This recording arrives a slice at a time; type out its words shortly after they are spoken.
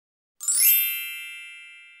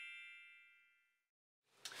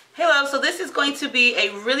Hey love, so this is going to be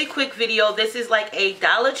a really quick video. This is like a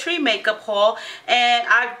Dollar Tree makeup haul, and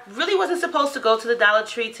I really wasn't supposed to go to the Dollar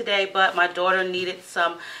Tree today, but my daughter needed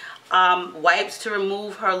some wipes to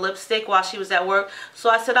remove her lipstick while she was at work. So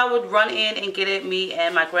I said I would run in and get it, me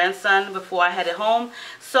and my grandson, before I headed home.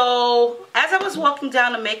 So as I was walking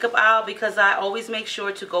down the makeup aisle, because I always make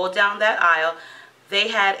sure to go down that aisle, they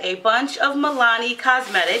had a bunch of Milani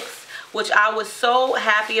cosmetics, which I was so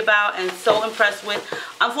happy about and so impressed with.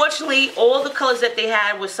 Unfortunately, all the colors that they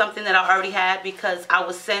had was something that I already had because I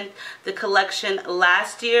was sent the collection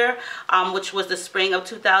last year, which was the spring of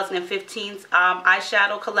 2015's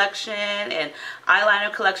eyeshadow collection and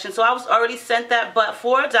eyeliner collection. So I was already sent that, but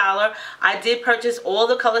for $1, I did purchase all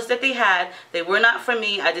the colors that they had. They were not for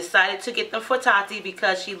me. I decided to get them for Tati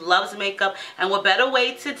because she loves makeup, and what better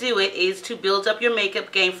way to do it is to build up your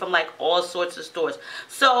makeup game from like all sorts of stores.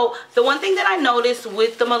 So the one thing that I noticed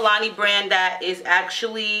with the Milani brand that is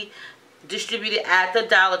actually distributed at the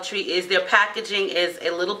Dollar Tree is their packaging is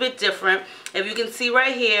a little bit different. If you can see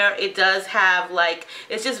right here, it does have like,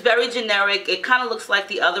 it's just very generic. It kind of looks like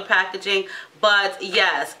the other packaging, but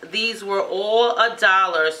yes, these were all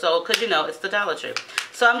 $1, so because you know it's the Dollar Tree.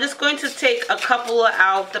 So I'm just going to take a couple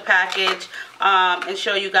out the package and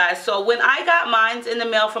show you guys. So when I got mine in the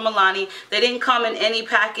mail from Milani, they didn't come in any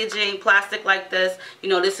packaging plastic like this. You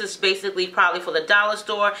know, this is basically probably for the dollar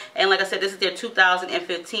store, and like I said, this is their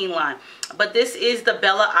 2015 line. But this is the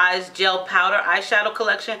Bella Eyes Gel Powder Eyeshadow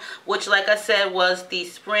Collection, which like I said was the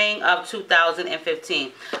spring of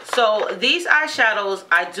 2015. So these eyeshadows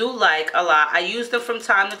I do like a lot. I use them from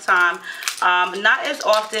time to time, not as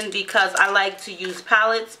often because I like to use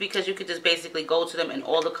palettes, because you could just basically go to them and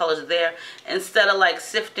all the colors are there instead of like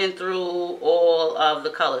sifting through all of the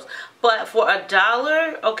colors. But for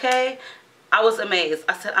 $1, okay, I was amazed.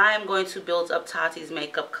 I said I am going to build up Tati's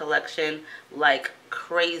makeup collection like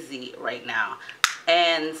crazy right now.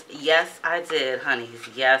 And yes, I did, honeys.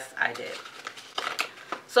 Yes, I did.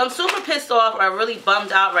 So I'm super pissed off, or really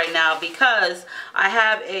bummed out right now, because I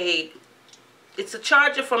have it's a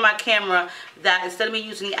charger for my camera that instead of me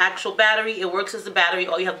using the actual battery, it works as a battery.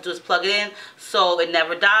 All you have to do is plug it in so it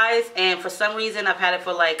never dies. And for some reason, I've had it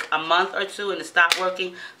for like a month or two and it stopped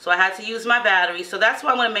working. So I had to use my battery. So that's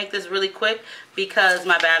why I'm going to make this really quick, because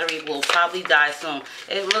my battery will probably die soon.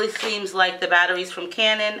 It really seems like the batteries from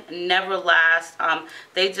Canon never last.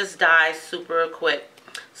 They just die super quick.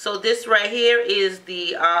 So this right here is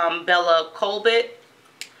the Bella Colbit.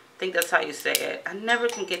 I think that's how you say it. I never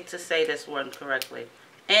can get to say this word correctly.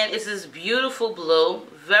 And it's this beautiful blue,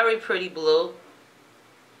 very pretty blue.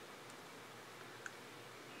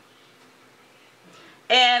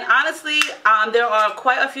 And honestly, there are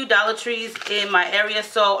quite a few Dollar Trees in my area,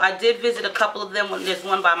 so I did visit a couple of them. There's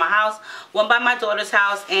one by my house, one by my daughter's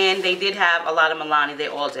house, and they did have a lot of Milani. They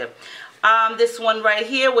all did. This one right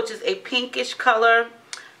here, which is a pinkish color,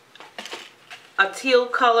 a teal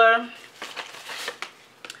color,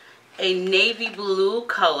 a navy blue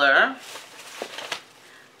color,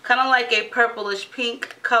 kind of like a purplish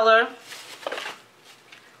pink color.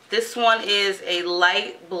 This one is a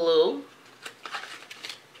light blue,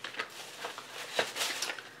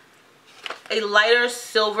 a lighter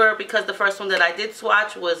silver, because the first one that I did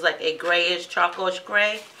swatch was like a grayish, charcoalish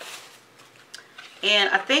gray. And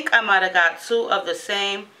I think I might have got two of the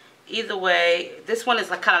same. Either way, this one is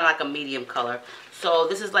like kind of like a medium color. So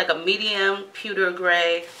this is like a medium pewter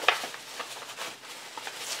gray.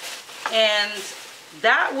 And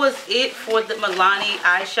that was it for the Milani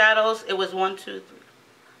eyeshadows. It was 1, 2, 3.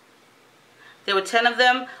 There were 10 of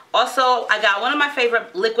them. Also, I got one of my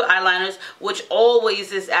favorite liquid eyeliners, which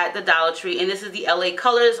always is at the Dollar Tree, and this is the LA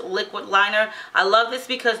Colors liquid liner. I love this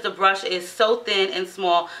because the brush is so thin and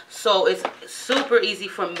small, so it's super easy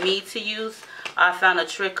for me to use. I found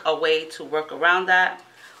a way to work around that.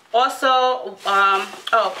 Also,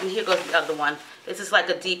 oh, and here goes the other one. This is like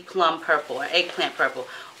a deep plum purple, or eggplant purple.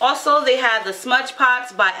 Also, they had the Smudge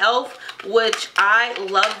Pots by e.l.f., which I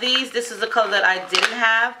love these. This is a color that I didn't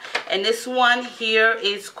have. And this one here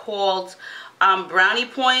is called Brownie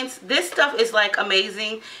Points. This stuff is like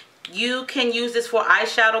amazing. You can use this for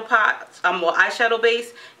eyeshadow pots, or eyeshadow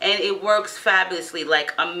base, and it works fabulously,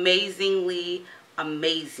 like amazingly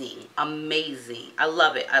amazing. I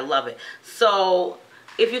love it. I love it. So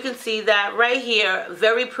if you can see that right here,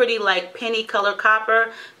 very pretty, like penny color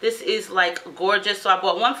copper. This is like gorgeous. So I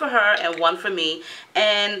bought one for her and one for me,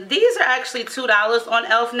 and these are actually $2 on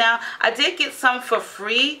e.l.f. now. I did get some for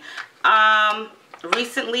free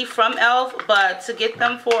recently from e.l.f., but to get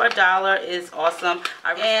them for $1 is awesome.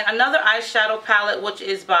 And another eyeshadow palette, which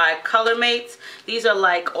is by Color Mates. These are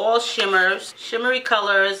like all shimmers, shimmery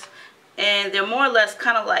colors, and they're more or less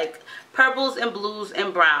kind of like purples and blues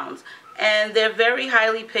and browns, and they're very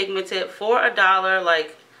highly pigmented. For $1,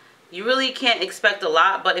 like, you really can't expect a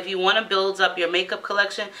lot, but if you want to build up your makeup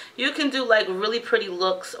collection, you can do like really pretty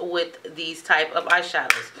looks with these type of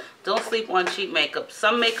eyeshadows. Don't sleep on cheap makeup.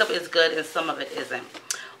 Some makeup is good and some of it isn't.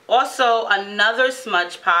 Also, another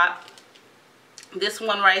smudge pot. This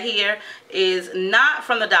one right here is not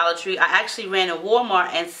from the Dollar Tree. I actually ran in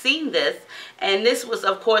Walmart and seen this, and this was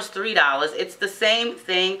of course $3. It's the same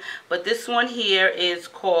thing, but this one here is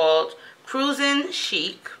called Cruisin'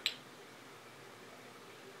 Chic.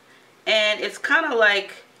 And it's kind of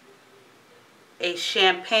like a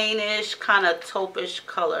champagne-ish, kind of taupe-ish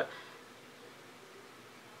color.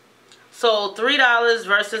 So $3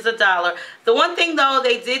 versus $1. The one thing though,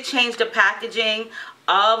 they did change the packaging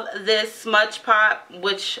of this smudge pot,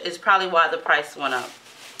 which is probably why the price went up.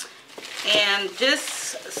 And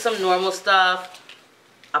just some normal stuff.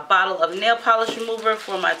 A bottle of nail polish remover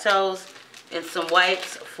for my toes, and some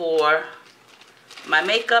wipes for my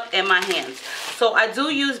makeup and my hands. So I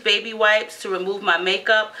do use baby wipes to remove my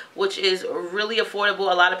makeup, which is really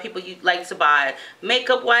affordable. A lot of people like to buy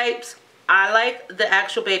makeup wipes. I like the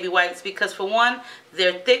actual baby wipes because, for one,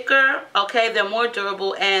 they're thicker, okay, they're more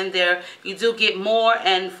durable, and you do get more,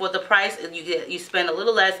 and for the price you spend a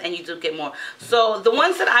little less and you do get more. So the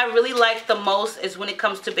ones that I really like the most is when it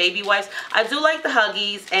comes to baby wipes. I do like the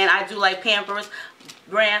Huggies and I do like Pampers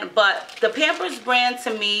brand, but the Pampers brand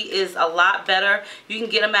to me is a lot better. You can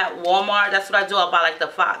get them at Walmart. That's what I do. I'll buy like the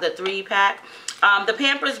 3-pack. The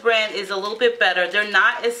Pampers brand is a little bit better. They're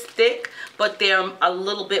not as thick, but they're a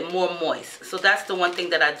little bit more moist. So that's the one thing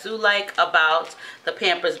that I do like about the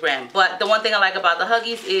Pampers brand. But the one thing I like about the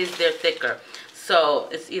Huggies is they're thicker. So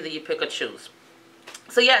it's either you pick or choose.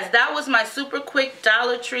 So yes, that was my super quick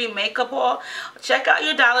Dollar Tree makeup haul. Check out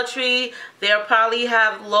your Dollar Tree. They'll probably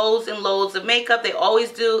have loads and loads of makeup. They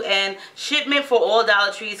always do. And shipment for all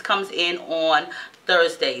Dollar Trees comes in on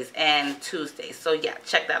Thursdays and Tuesdays. So yeah,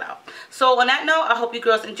 check that out. So on that note, I hope you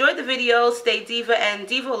girls enjoyed the video. Stay diva and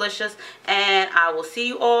divalicious, and I will see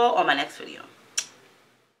you all on my next video.